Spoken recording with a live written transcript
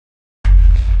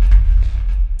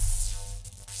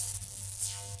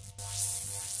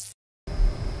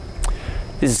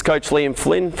This is Coach Liam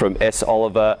Flynn from S.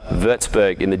 Oliver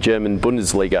Würzburg in the German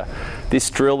Bundesliga. This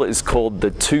drill is called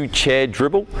the two-chair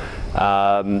dribble.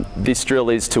 This drill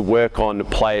is to work on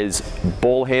players'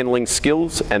 ball handling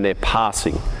skills and their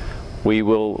passing. We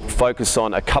will focus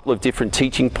on a couple of different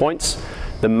teaching points.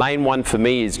 The main one for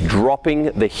me is dropping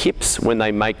the hips when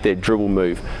they make their dribble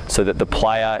move so that the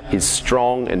player is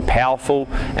strong and powerful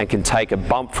and can take a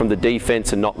bump from the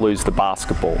defense and not lose the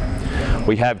basketball.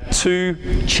 We have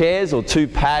two chairs or two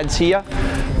pads here.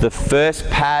 The first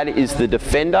pad is the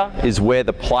defender, is where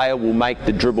the player will make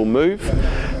the dribble move.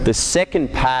 The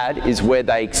second pad is where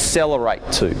they accelerate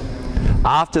to.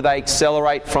 After they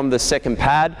accelerate from the second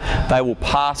pad, they will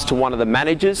pass to one of the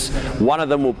managers. One of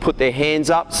them will put their hands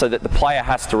up so that the player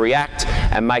has to react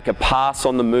and make a pass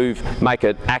on the move, make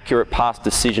an accurate pass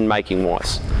decision-making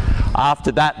wise.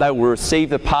 After that, they will receive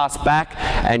the pass back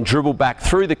and dribble back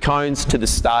through the cones to the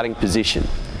starting position.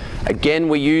 Again,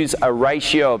 we use a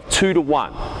ratio of 2 to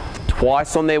 1.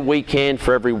 Twice on their weak hand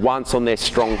for every once on their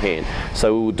strong hand.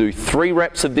 So we will do 3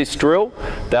 reps of this drill.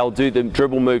 They'll do the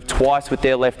dribble move twice with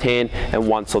their left hand and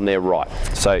once on their right.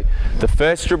 So the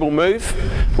first dribble move,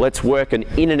 let's work an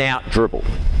in and out dribble.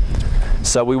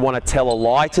 So we want to tell a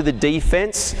lie to the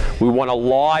defense. We want to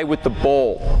lie with the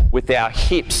ball, with our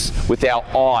hips, with our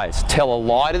eyes. Tell a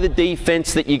lie to the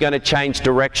defense that you're going to change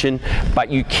direction,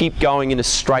 but you keep going in a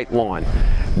straight line.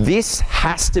 This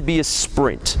has to be a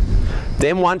sprint.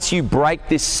 Then once you break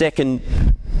this second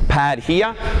pad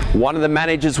here, one of the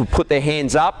managers will put their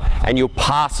hands up and you'll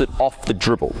pass it off the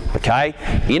dribble, okay?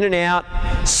 In and out,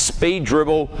 speed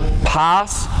dribble,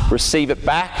 pass, receive it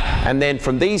back, and then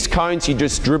from these cones you're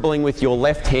just dribbling with your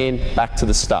left hand back to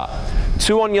the start.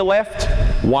 2 on your left,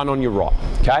 1 on your right,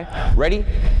 okay? Ready?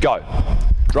 Go.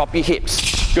 Drop your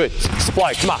hips. Good.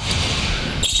 Explode, come on.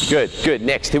 Good, good.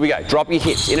 Next, here we go. Drop your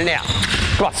hips, in and out.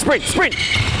 Come on, sprint, sprint.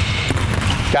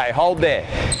 Okay, hold there.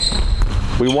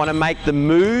 We want to make the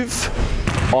move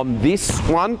on this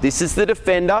one. This is the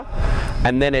defender,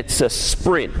 and then it's a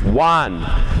sprint.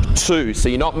 1, 2. So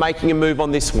you're not making a move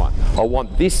on this one. I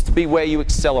want this to be where you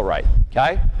accelerate.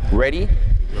 Okay? Ready?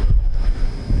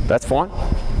 That's fine.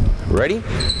 Ready?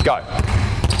 Go.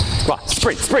 Come on,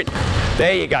 sprint, sprint.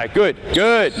 There you go. Good,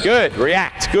 good, good.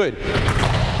 React. Good.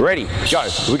 Ready? Go.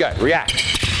 Here we go.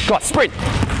 React. Come on, sprint.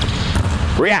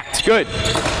 React. Good.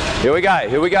 Here we go,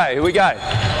 here we go, here we go.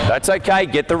 That's okay,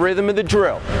 get the rhythm of the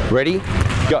drill. Ready?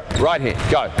 Go, right hand,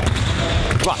 go.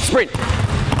 Come on, sprint.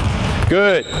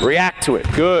 Good, react to it,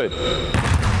 good.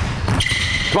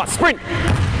 Come on, sprint.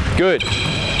 Good,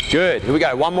 good. Here we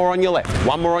go, one more on your left,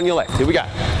 one more on your left. Here we go.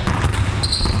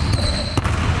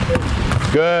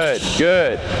 Good,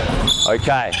 good.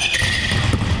 Okay.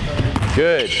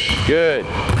 Good, good.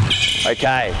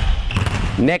 Okay.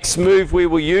 Next move we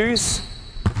will use,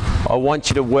 I want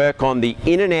you to work on the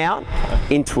in and out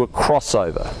into a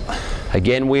crossover.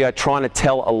 Again, we are trying to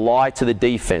tell a lie to the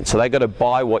defense, so they've got to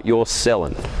buy what you're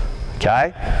selling.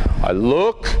 Okay? I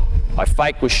look, I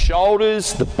fake with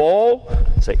shoulders, the ball,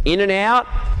 so in and out,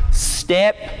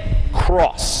 step,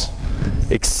 cross,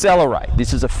 accelerate.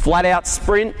 This is a flat out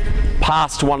sprint,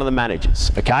 pass to one of the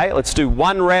managers. Okay? Let's do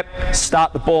 1 rep,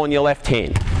 start the ball in your left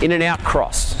hand. In and out,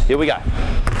 cross. Here we go.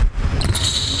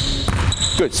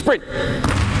 Good, sprint.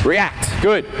 React.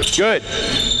 Good. Good.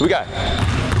 Here we go.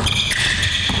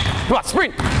 Come on,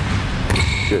 sprint.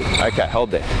 Good. Okay,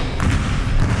 hold there.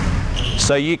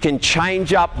 So you can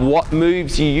change up what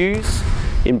moves you use.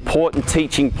 Important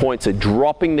teaching points are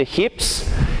dropping the hips.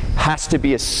 Has to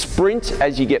be a sprint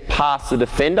as you get past the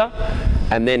defender,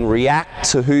 and then react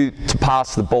to who to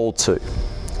pass the ball to.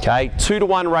 Okay, 2 to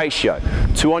 1 ratio.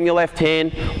 2 on your left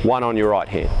hand, 1 on your right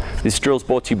hand. This drill is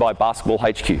brought to you by Basketball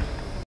HQ.